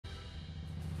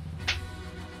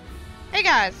Hey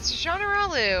guys, it's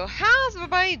Shawnaralu. How's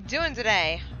everybody doing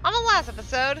today? On the last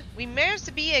episode, we managed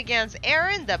to be against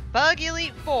Aaron the Bug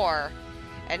Elite 4.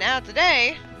 And now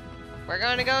today, we're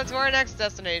going to go to our next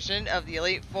destination of the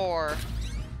Elite 4.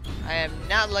 I am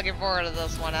not looking forward to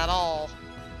this one at all.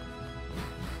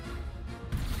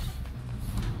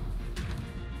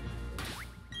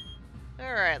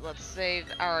 Alright, let's save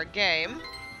our game.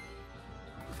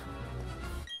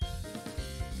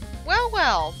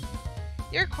 Well.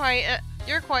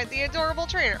 You're quite the adorable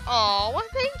trainer. Aw, well,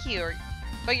 thank you.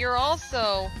 But you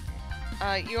also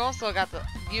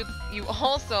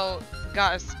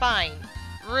got a spine.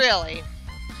 Really?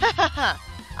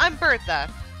 I'm Bertha.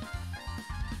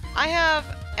 I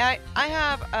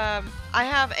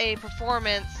have a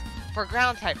performance for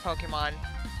ground type Pokemon.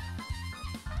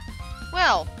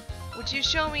 Well, would you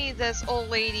show this old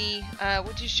lady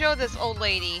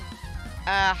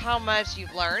how much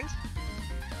you've learned?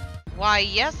 Why,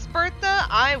 yes, Bertha,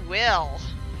 I will.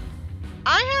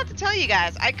 I have to tell you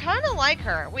guys, I kind of like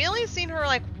her. We only seen her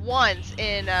like once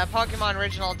in Pokemon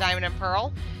Original Diamond and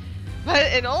Pearl.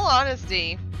 But in all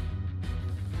honesty...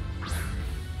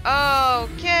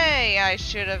 Okay, I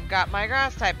should have got my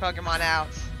Grass-type Pokemon out.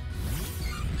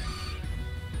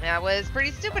 That was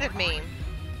pretty stupid of me.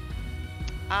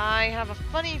 I have a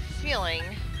funny feeling...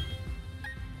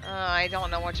 I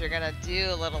don't know what you're gonna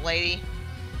do, little lady.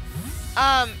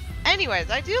 Anyways,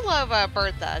 I do love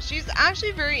Bertha. She's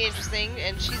actually very interesting,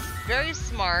 and she's very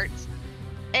smart.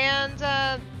 And,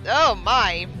 oh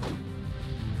my.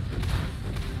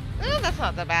 That's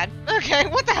not that bad. Okay,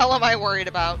 what the hell am I worried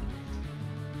about?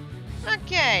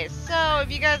 Okay, so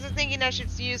if you guys are thinking I should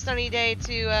use Sunny Day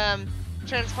to,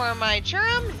 transform my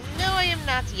Churum, no, I am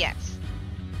not yet.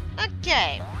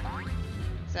 Okay.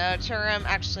 So, Churum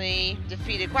actually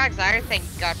defeated Quagsire. Thank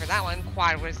God for that one.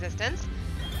 Quad resistance.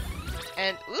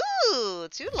 And, ooh,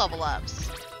 2 level ups.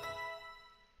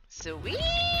 Sweet!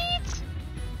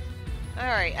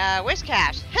 Alright,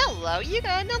 Wishcash. Hello, you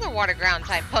got another water ground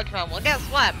type Pokemon. Well, guess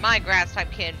what? My grass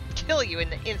type can kill you in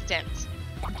the instant.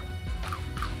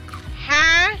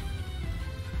 Huh?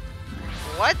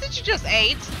 What did you just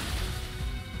eat?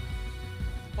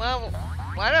 Well,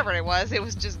 whatever it was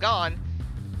just gone.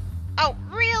 Oh,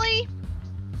 really?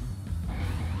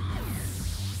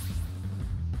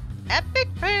 Epic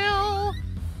fail!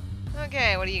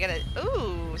 Okay, what are you gonna...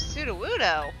 Ooh,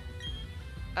 Sudowoodo.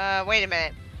 Wait a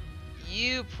minute.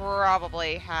 You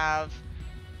probably have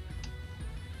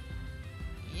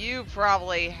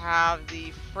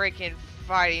the freaking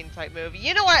fighting type move.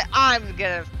 You know what? I'm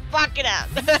gonna fuck it up.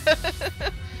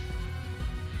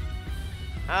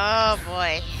 Oh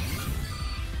boy.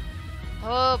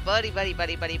 Oh, buddy.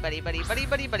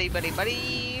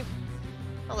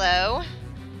 Hello.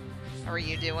 How are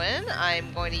you doing?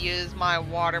 I'm going to use my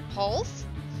water pulse.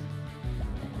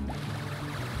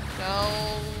 So,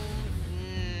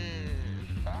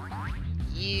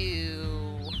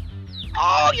 you.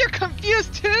 Oh, you're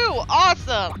confused too.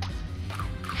 Awesome.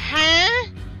 Huh?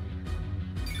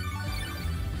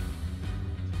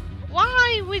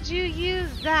 Why would you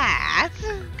use that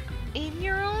in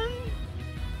your own?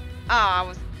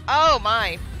 Oh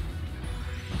my.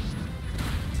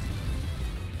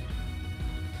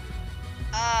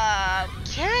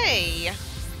 Okay.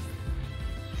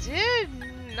 Did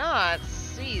not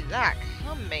see that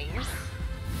coming.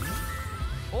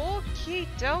 Okie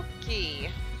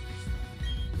dokie.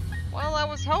 Well, I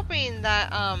was hoping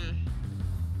that, I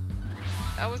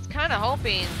was kind of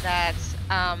hoping that,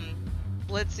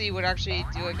 Blitzy would actually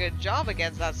do a good job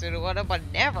against that Sudowoodo, but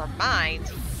never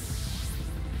mind.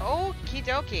 Okie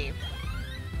dokie.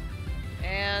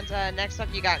 And, next up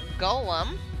you got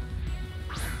Golem.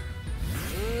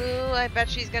 Ooh, I bet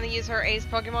she's gonna use her ace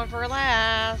Pokemon for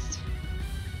last.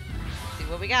 Let's see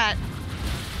what we got.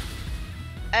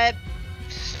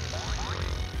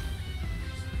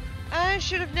 I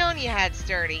should have known you had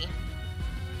Sturdy.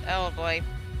 Oh boy.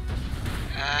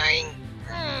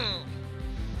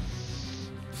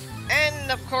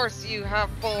 And of course you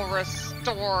have full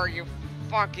restore, you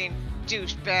fucking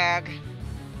douchebag.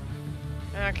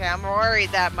 Okay, I'm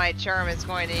worried that my Charm is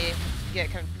going to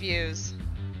get confused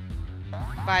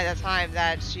by the time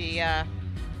that she,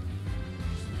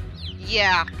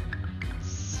 yeah.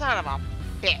 Son of a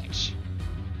bitch.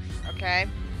 Okay.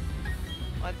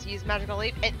 Let's use Magical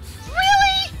Leap. And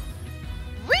really?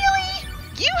 Really?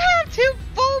 You have 2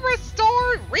 full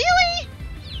restore? Really?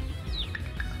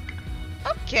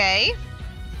 Okay.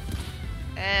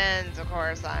 And, of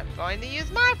course, I'm going to use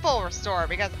my full restore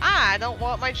because I don't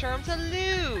want my Charm to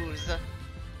lose.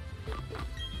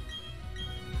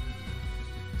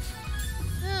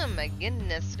 Oh my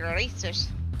goodness gracious.